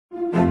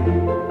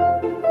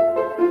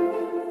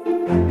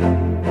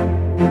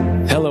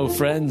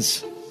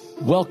friends.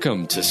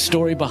 Welcome to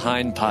Story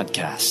Behind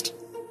Podcast.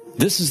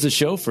 This is the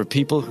show for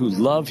people who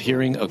love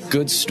hearing a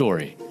good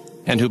story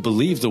and who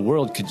believe the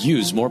world could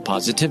use more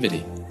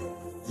positivity.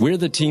 We're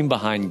the team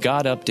behind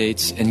God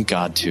Updates and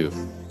God Too,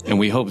 and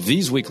we hope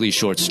these weekly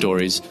short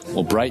stories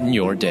will brighten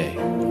your day.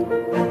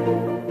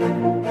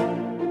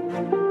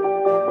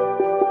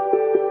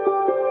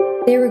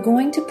 They were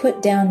going to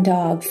put down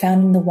dog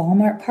found in the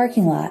Walmart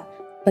parking lot,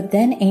 but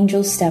then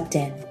angels stepped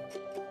in.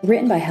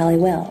 Written by Hallie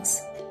Wells.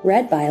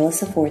 Read by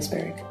Alyssa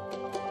Forsberg.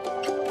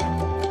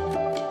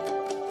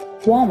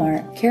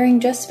 Walmart, carrying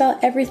just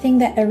about everything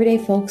that everyday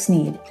folks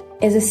need,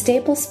 is a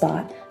staple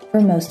spot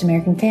for most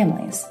American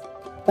families.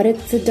 But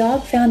it's the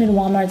dog found in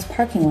Walmart's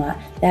parking lot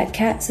that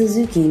Cat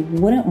Suzuki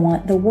wouldn't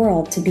want the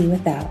world to be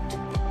without.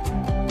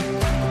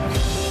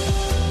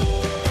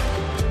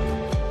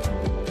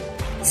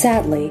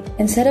 Sadly,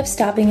 instead of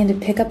stopping in to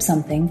pick up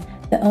something,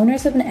 the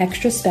owners of an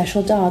extra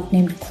special dog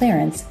named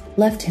Clarence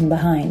left him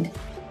behind.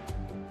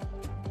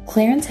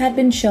 Clarence had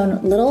been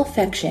shown little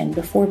affection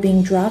before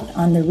being dropped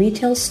on the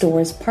retail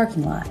store's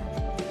parking lot.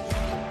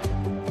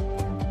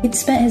 He'd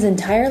spent his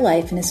entire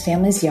life in his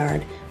family's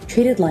yard,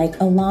 treated like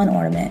a lawn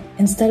ornament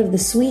instead of the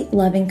sweet,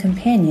 loving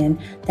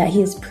companion that he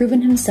has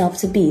proven himself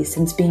to be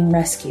since being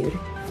rescued.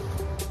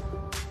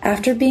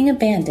 After being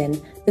abandoned,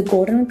 the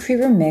Golden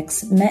Retriever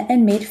mix met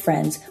and made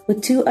friends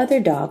with two other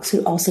dogs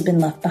who'd also been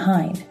left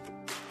behind.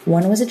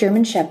 One was a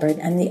German Shepherd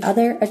and the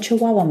other a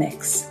Chihuahua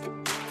mix.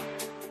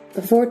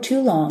 Before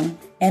too long,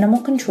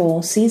 Animal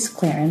Control seized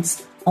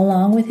Clarence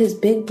along with his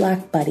big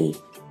black buddy.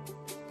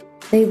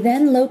 They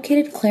then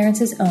located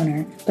Clarence's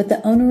owner, but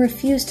the owner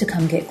refused to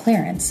come get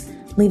Clarence,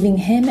 leaving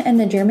him and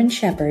the German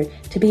Shepherd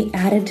to be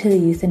added to the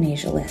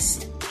euthanasia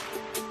list.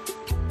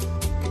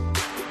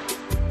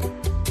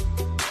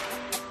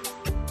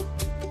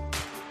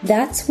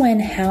 That's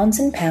when Hounds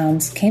and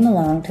Pounds came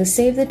along to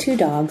save the two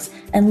dogs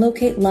and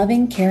locate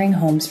loving, caring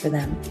homes for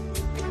them.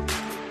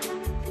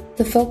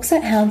 The folks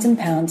at Hounds and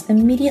Pounds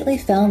immediately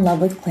fell in love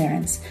with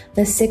Clarence,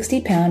 the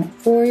 60-pound,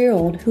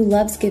 4-year-old who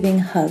loves giving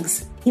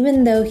hugs,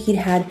 even though he'd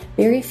had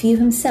very few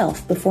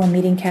himself before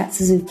meeting Cat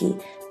Suzuki,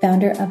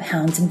 founder of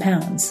Hounds and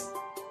Pounds.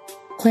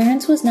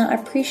 Clarence was not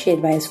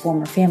appreciated by his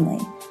former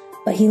family,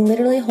 but he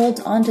literally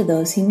holds on to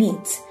those he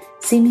meets,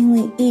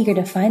 seemingly eager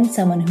to find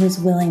someone who is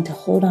willing to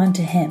hold on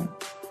to him.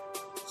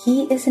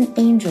 He is an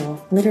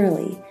angel,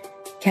 literally,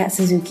 Cat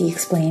Suzuki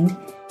explained.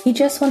 He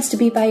just wants to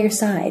be by your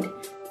side.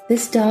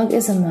 This dog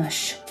is a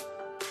mush.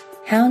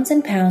 Hounds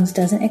and Pounds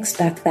doesn't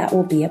expect that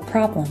will be a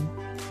problem.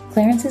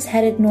 Clarence is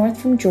headed north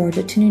from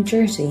Georgia to New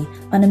Jersey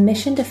on a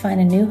mission to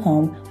find a new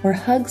home where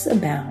hugs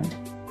abound.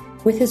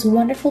 With his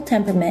wonderful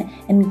temperament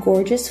and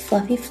gorgeous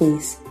fluffy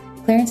fleece,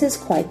 Clarence is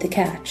quite the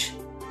catch.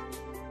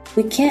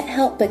 We can't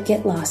help but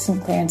get lost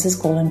in Clarence's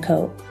golden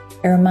coat.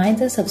 It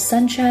reminds us of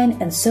sunshine,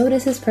 and so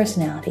does his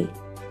personality.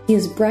 He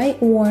is bright,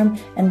 warm,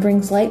 and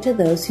brings light to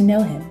those who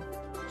know him,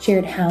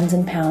 shared Hounds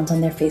and Pounds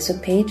on their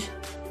Facebook page.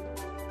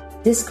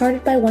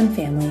 Discarded by one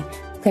family,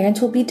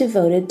 Clarence will be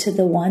devoted to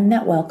the one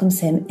that welcomes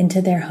him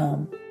into their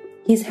home.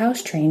 He's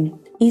house-trained,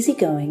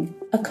 easygoing,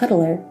 a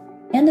cuddler,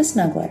 and a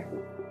snuggler.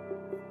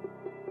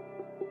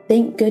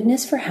 Thank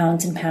goodness for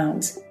Hounds and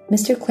Pounds.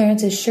 Mr.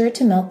 Clarence is sure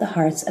to melt the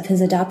hearts of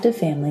his adoptive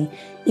family,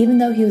 even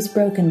though he was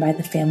broken by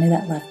the family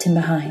that left him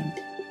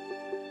behind.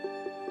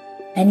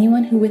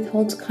 Anyone who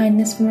withholds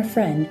kindness from a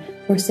friend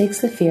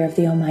forsakes the fear of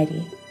the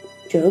Almighty.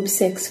 Job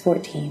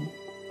 6:14.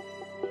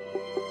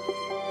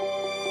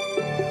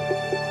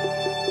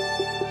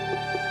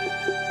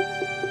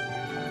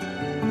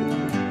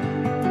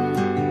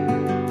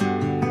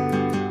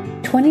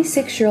 A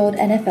 26-year-old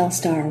NFL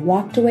star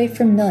walked away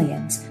from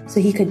millions so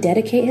he could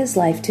dedicate his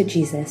life to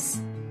Jesus.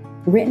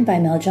 Written by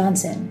Mel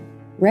Johnson.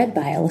 Read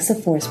by Alyssa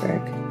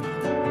Forsberg.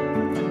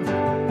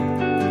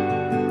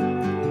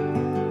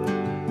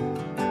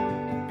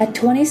 At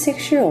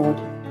 26-year-old,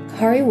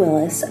 Khari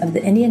Willis of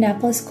the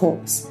Indianapolis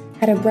Colts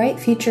had a bright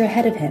future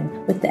ahead of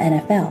him with the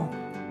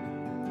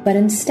NFL. But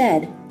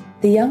instead,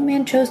 the young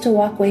man chose to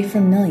walk away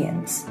from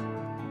millions.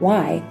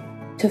 Why?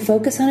 To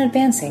focus on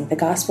advancing the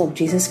gospel of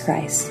Jesus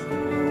Christ.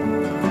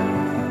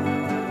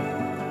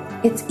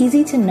 It's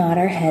easy to nod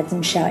our heads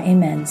and shout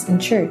amens in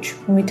church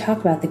when we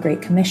talk about the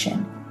Great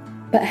Commission.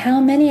 But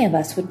how many of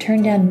us would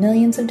turn down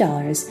millions of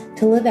dollars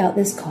to live out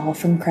this call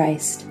from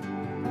Christ?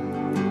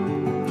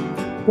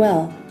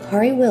 Well,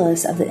 Khari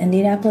Willis of the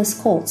Indianapolis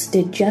Colts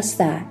did just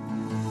that.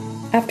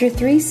 After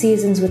 3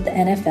 seasons with the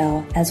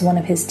NFL as one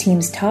of his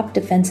team's top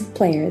defensive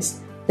players,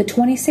 the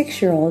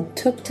 26-year-old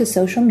took to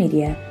social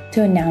media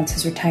to announce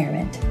his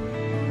retirement.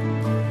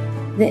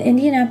 The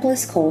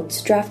Indianapolis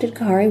Colts drafted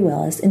Khari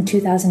Willis in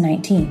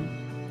 2019.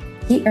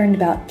 He earned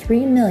about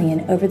 $3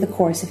 million over the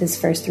course of his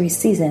first 3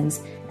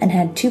 seasons and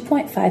had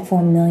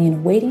 $2.54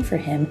 million waiting for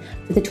him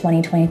for the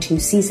 2022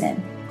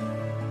 season.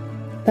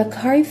 But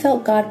Khari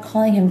felt God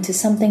calling him to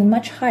something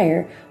much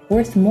higher,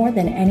 worth more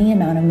than any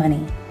amount of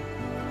money.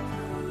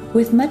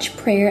 With much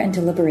prayer and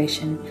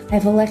deliberation, I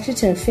have elected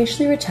to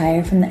officially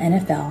retire from the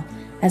NFL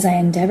as I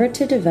endeavor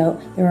to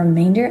devote the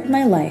remainder of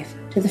my life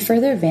to the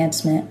further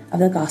advancement of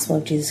the gospel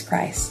of Jesus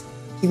Christ.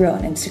 He wrote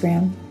on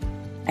Instagram,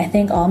 "I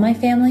thank all my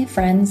family,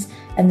 friends,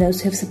 and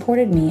those who have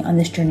supported me on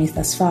this journey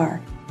thus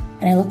far,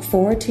 and I look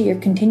forward to your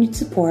continued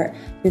support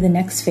through the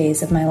next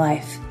phase of my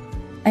life.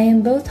 I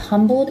am both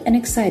humbled and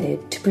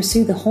excited to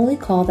pursue the holy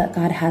call that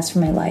God has for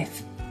my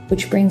life,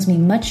 which brings me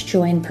much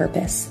joy and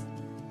purpose.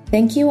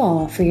 Thank you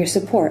all for your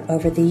support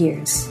over the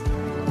years."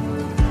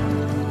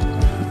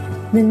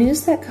 The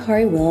news that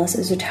Khari Willis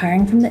is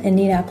retiring from the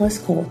Indianapolis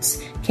Colts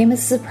came as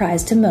a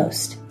surprise to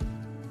most.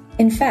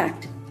 In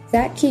fact,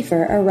 Zach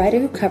Kiefer, a writer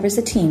who covers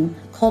the team,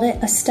 called it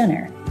a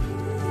stunner.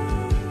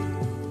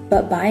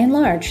 But by and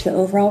large, the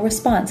overall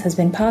response has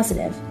been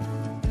positive.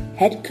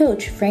 Head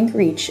coach Frank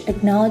Reich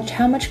acknowledged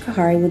how much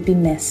Khari would be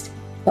missed,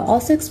 but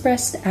also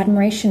expressed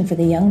admiration for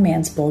the young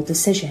man's bold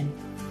decision.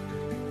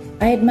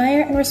 "I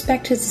admire and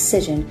respect his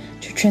decision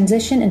to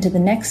transition into the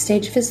next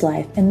stage of his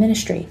life and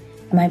ministry,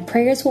 and my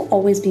prayers will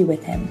always be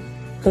with him,"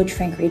 Coach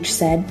Frank Reich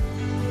said.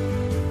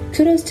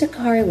 Kudos to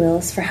Khari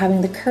Willis for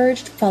having the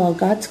courage to follow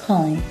God's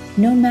calling,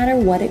 no matter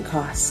what it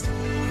cost.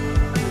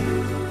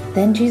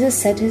 Then Jesus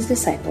said to his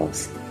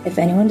disciples, "If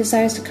anyone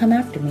desires to come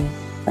after me,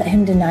 let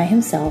him deny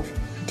himself,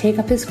 and take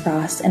up his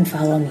cross, and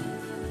follow me."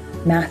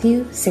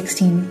 Matthew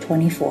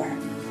 16:24.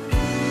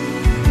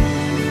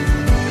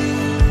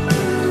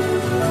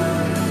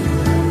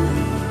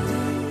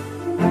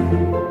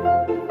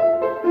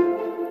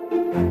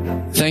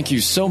 Thank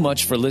you so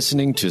much for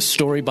listening to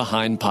Story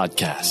Behind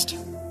Podcast.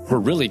 We're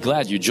really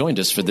glad you joined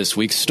us for this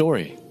week's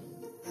story.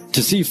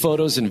 To see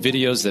photos and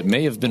videos that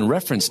may have been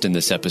referenced in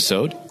this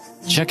episode,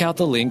 check out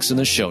the links in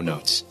the show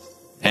notes.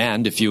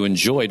 And if you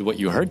enjoyed what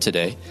you heard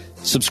today,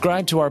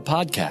 subscribe to our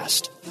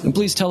podcast, and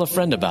please tell a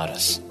friend about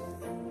us.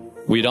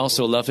 We'd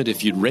also love it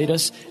if you'd rate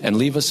us and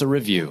leave us a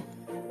review.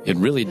 It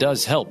really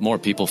does help more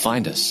people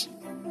find us.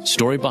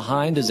 Story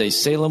Behind is a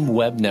Salem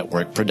Web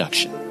Network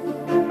production.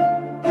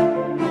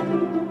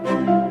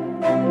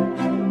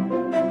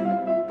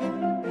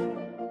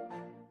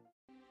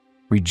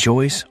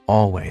 Rejoice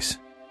always.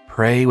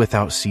 Pray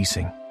without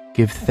ceasing.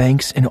 Give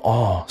thanks in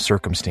all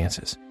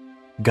circumstances.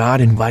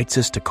 God invites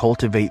us to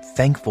cultivate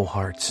thankful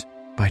hearts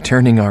by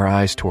turning our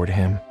eyes toward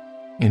Him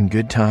in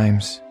good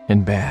times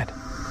and bad.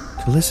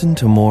 To listen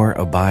to more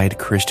Abide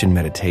Christian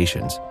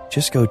meditations,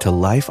 just go to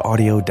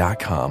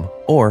lifeaudio.com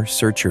or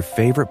search your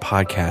favorite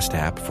podcast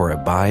app for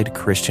Abide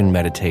Christian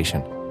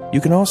Meditation. You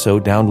can also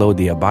download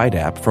the Abide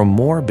app for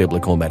more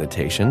biblical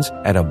meditations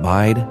at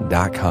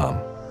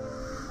abide.com.